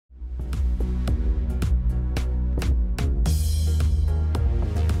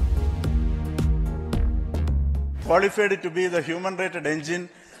qualified to be the human-rated engine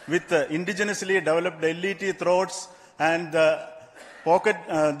with indigenously developed LET throats and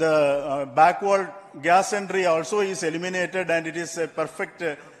the backward gas entry also is eliminated, and it is a perfect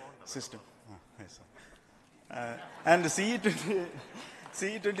system. And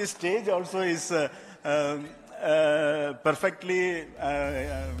CE20 stage also is perfectly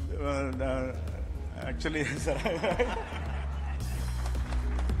actually.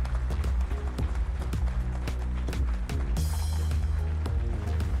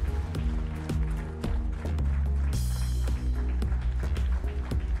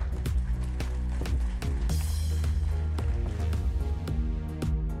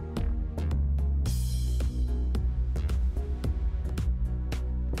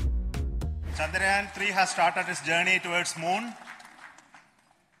 Chandrayaan 3 has started its journey towards moon.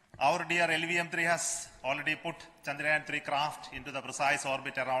 Our dear LVM-3 has already put Chandrayaan 3 craft into the precise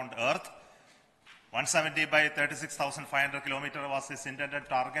orbit around Earth. 170 by 36,500 kilometers was its intended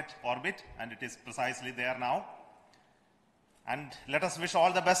target orbit, and it is precisely there now. And let us wish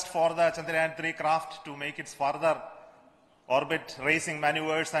all the best for the Chandrayaan 3 craft to make its further orbit racing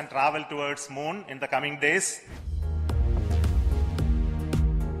maneuvers and travel towards moon in the coming days.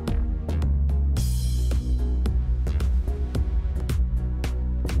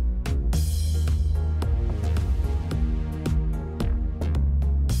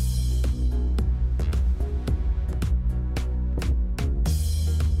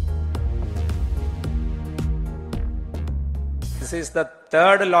 This is the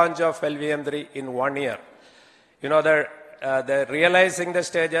third launch of LVM-3 in 1 year. You know, they're realizing the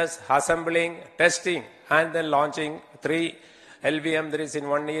stages, assembling, testing, and then launching 3 LVM-3s in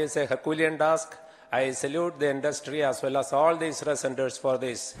 1 year is a Herculean task. I salute the industry as well as all the ISRO centers for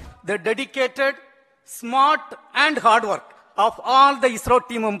this. The dedicated, smart, and hard work of all the ISRO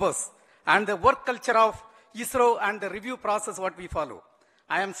team members and the work culture of ISRO and the review process what we follow.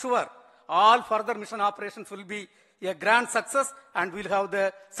 I am sure all further mission operations will be a grand success and we'll have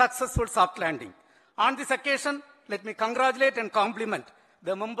the successful soft landing. On this occasion, let me congratulate and compliment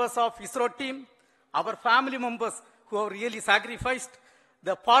the members of ISRO team, our family members who have really sacrificed,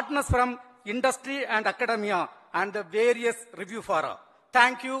 the partners from industry and academia, and the various review fora.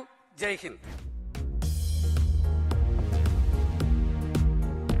 Thank you. Jai Hind.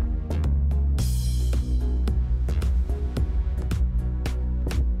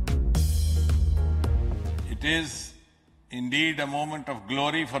 It is indeed a moment of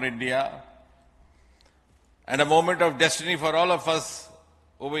glory for India and a moment of destiny for all of us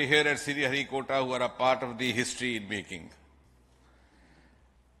over here at Sriharikota who are a part of the history in making.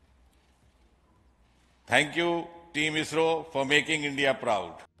 Thank you, Team ISRO, for making India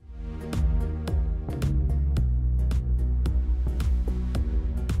proud.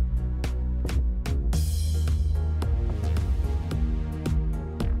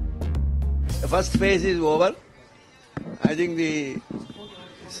 The first phase is over. I think the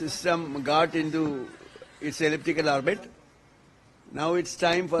system got into its elliptical orbit. Now it's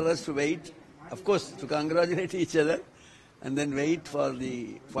time for us to wait, of course, to congratulate each other and then wait for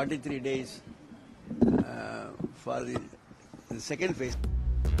the 43 days for the second phase.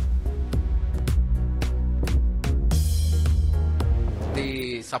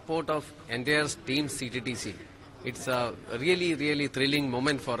 The support of entire team CTTC. It's a really, really thrilling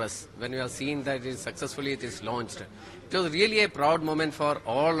moment for us when we have seen that it is launched. It was really a proud moment for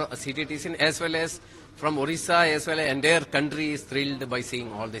all CTTC as well as from Orissa as well as entire country is thrilled by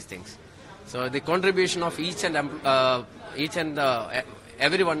seeing all these things. So the contribution of each and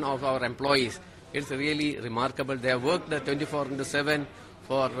every one of our employees, it's really remarkable. They have worked 24/7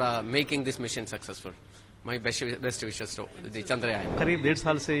 for making this mission successful. My best wishes to the Chandrayaan. करीब 1.5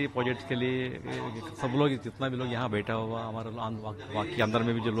 साल से ये project के लिए सब लोग जितना भी लोग यहाँ बैठा हुआ हमारे बाकी अंदर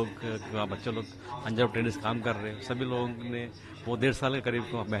में भी जो लोग बच्चे लोग अंडर ट्रेनिंग्स काम कर रहे हैं सभी लोगों ने वो 1.5 साल के करीब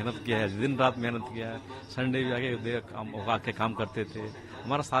मेहनत किया है, दिन रात मेहनत किया है, संडे भी आके काम करते थे।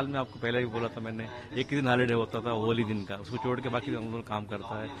 हमारा साल में आपको पहले भी बोला था मैंने, एक ही दिन हॉलीडे होता था होली दिन का, उसको छोड़ के बाकी हम लोग काम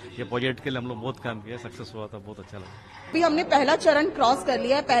करता है। ये प्रोजेक्ट के लिए हम लोग बहुत काम किया, सक्सेस हुआ था, बहुत अच्छा लगा। अभी हमने पहला चरण क्रॉस कर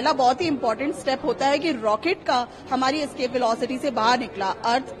लिया है। पहला बहुत ही इंपॉर्टेंट स्टेप होता है कि रॉकेट का हमारी एस्केप वेलोसिटी से बाहर निकला,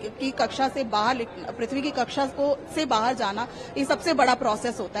 अर्थ की कक्षा से बाहर, पृथ्वी की कक्षा से बाहर जाना, ये सबसे बड़ा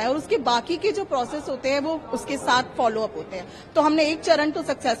प्रोसेस होता है और उसके बाकी के जो प्रोसेस होते हैं वो उसके साथ फॉलो अप होते हैं। तो हमने एक चरण तो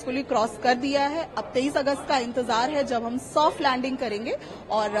सक्सेसफुली क्रॉस कर दिया है। अब 23 अगस्त का इंतजार है जब हम सॉफ्ट लैंडिंग करेंगे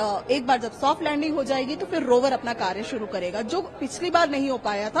और एक बार जब सॉफ्ट लैंडिंग हो जाएगी तो फिर रोवर अपना कार्य शुरू करेगा। जो पिछली बार नहीं हो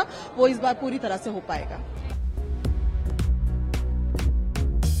पाया था वो इस बार पूरी तरह से हो पाएगा।